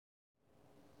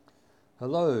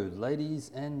Hello,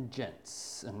 ladies and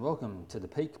gents, and welcome to the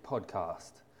Peak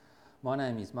Podcast. My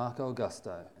name is Marco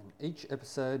Augusto, and each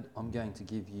episode I'm going to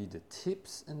give you the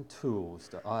tips and tools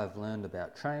that I have learned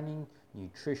about training,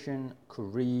 nutrition,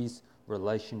 careers,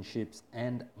 relationships,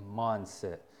 and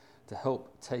mindset to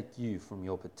help take you from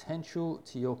your potential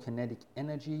to your kinetic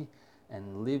energy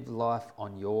and live life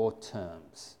on your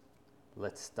terms.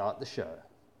 Let's start the show.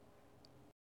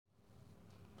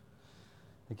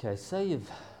 Okay, say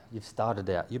you've started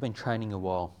out, you've been training a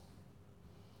while,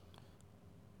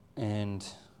 and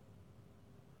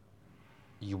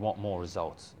you want more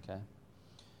results, okay?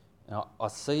 Now, I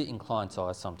see it in clients'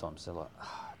 eyes sometimes. They're like,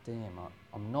 damn,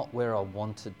 I'm not where I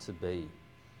wanted to be.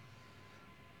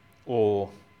 Or,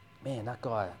 man, that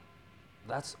guy,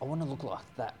 I want to look like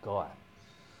that guy.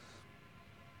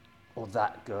 Or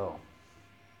that girl.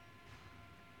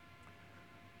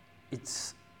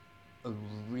 It's a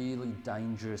really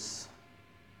dangerous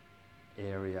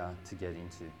area to get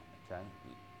into, okay?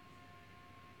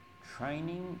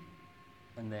 Training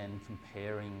and then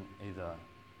comparing either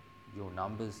your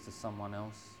numbers to someone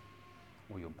else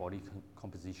or your body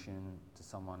composition to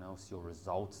someone else, your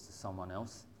results to someone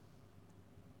else,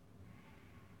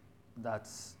 that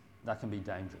can be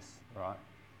dangerous, right?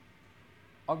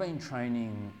 I've been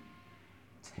training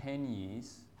 10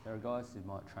 years. There are guys who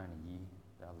might train a year.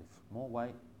 They'll lift more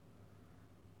weight,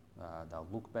 they'll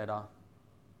look better,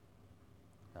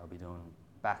 they'll be doing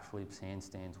backflips,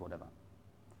 handstands, whatever.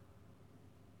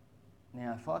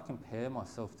 Now, if I compare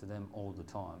myself to them all the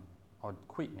time, I'd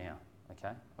quit now,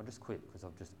 okay? I'd just quit because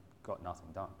I've just got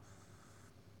nothing done.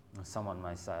 And someone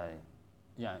may say,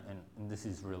 yeah, and this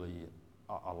is really,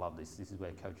 I love this. This is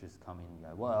where coaches come in and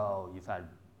go, well, you've had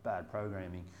bad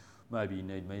programming. Maybe you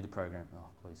need me to program. Oh,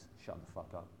 please, shut the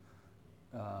fuck up.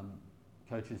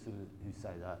 Coaches who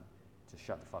say that, just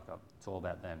shut the fuck up. It's all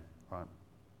about them, right?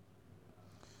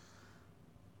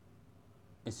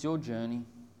 It's your journey.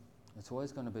 It's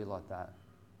always going to be like that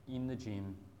in the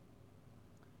gym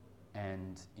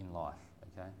and in life,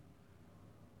 okay?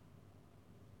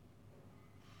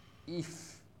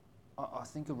 I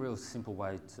think a real simple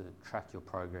way to track your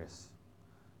progress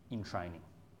in training,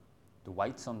 the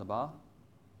weights on the bar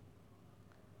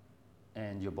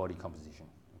and your body composition,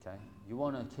 okay? You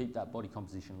want to keep that body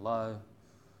composition low.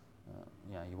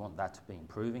 You want that to be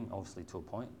improving, obviously to a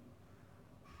point.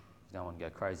 You don't want to go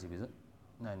crazy with it.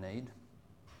 No need.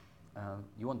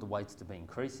 You want the weights to be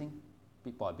increasing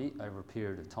bit by bit over a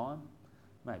period of time,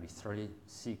 maybe 3,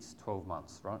 6, 12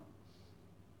 months, right?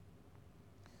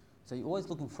 So you're always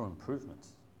looking for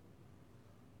improvements.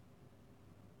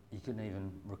 You can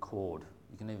even record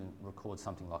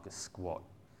something like a squat.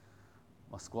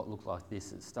 My squat looked like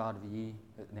this at the start of the year,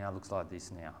 it now looks like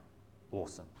this now.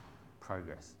 Awesome,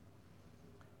 progress.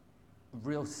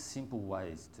 Real simple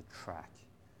ways to track.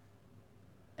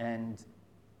 And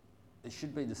it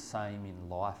should be the same in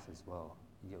life as well.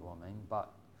 You get what I mean?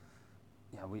 But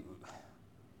I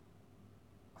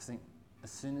think as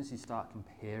soon as you start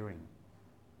comparing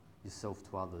yourself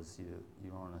to others,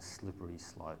 you're on a slippery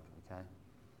slope. Okay.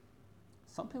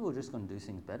 Some people are just going to do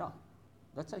things better.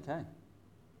 That's okay.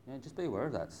 Just be aware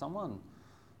of that. Some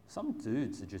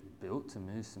dudes are just built to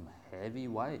move some heavy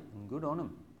weight, and good on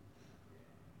them.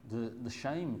 The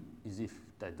shame is if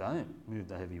they don't move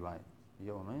the heavy weight. You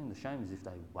get what I mean? The shame is if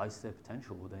they waste their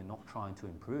potential or they're not trying to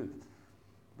improve.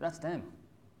 But that's them.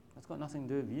 That's got nothing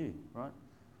to do with you, right?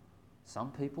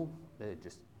 Some people, they're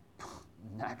just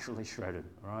naturally shredded,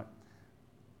 right?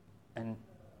 And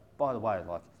by the way,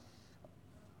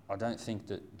 I don't think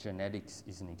that genetics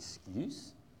is an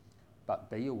excuse, but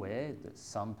be aware that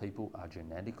some people are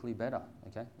genetically better,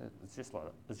 okay? It's just like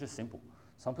that. It's just simple.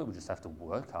 Some people just have to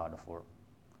work harder for it.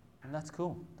 And that's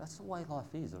cool. That's the way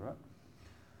life is, all right?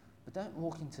 But don't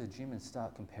walk into a gym and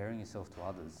start comparing yourself to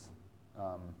others.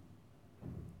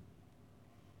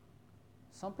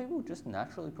 Some people just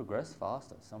naturally progress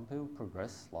faster. Some people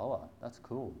progress slower. That's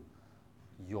cool.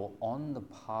 You're on the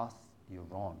path you're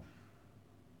on.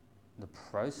 The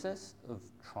process of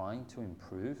trying to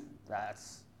improve,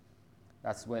 that's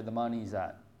where the money's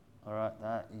at. All right,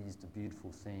 that is the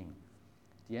beautiful thing.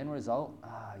 The end result,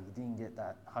 you didn't get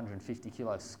that 150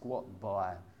 kilo squat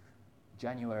by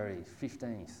January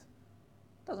 15th.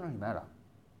 Doesn't really matter.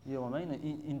 You know what I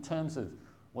mean? In terms of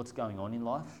what's going on in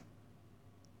life,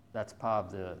 that's part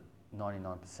of the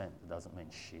 99% that doesn't mean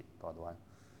shit, by the way.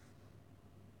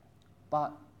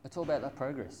 But it's all about that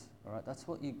progress, all right? That's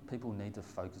what people need to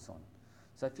focus on.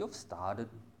 So if you've started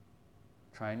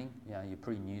training, you're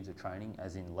pretty new to training,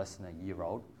 as in less than a year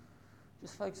old,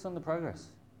 just focus on the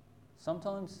progress.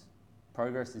 Sometimes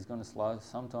progress is going to slow.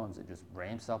 Sometimes it just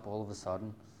ramps up all of a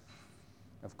sudden.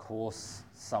 Of course,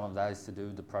 some of that is to do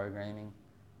with the programming.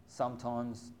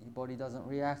 Sometimes your body doesn't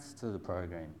react to the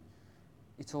program.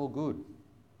 It's all good.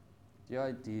 The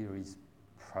idea is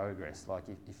progress. Like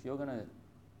if you're going to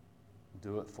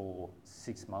do it for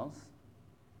 6 months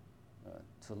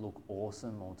to look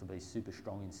awesome or to be super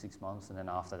strong in 6 months, and then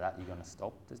after that you're going to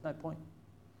stop, there's no point.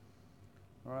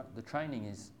 All right? The training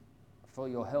is for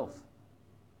your health,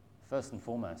 first and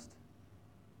foremost.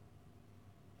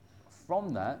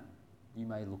 From that, you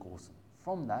may look awesome.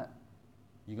 From that,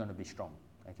 you're going to be strong,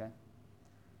 okay?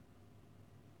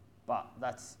 But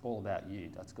that's all about you.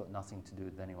 That's got nothing to do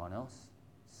with anyone else.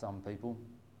 Some people,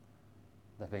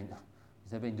 they've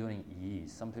been doing it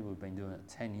years. Some people have been doing it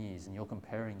 10 years, and you're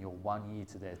comparing your 1 year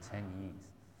to their 10 years.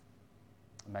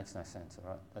 It makes no sense,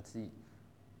 all right? That's the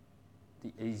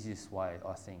easiest way,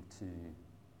 I think, to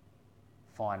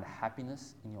find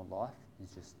happiness in your life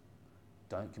is just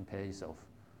don't compare yourself.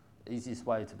 The easiest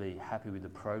way to be happy with the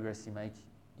progress you make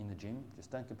in the gym,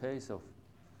 just don't compare yourself.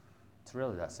 It's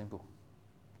really that simple.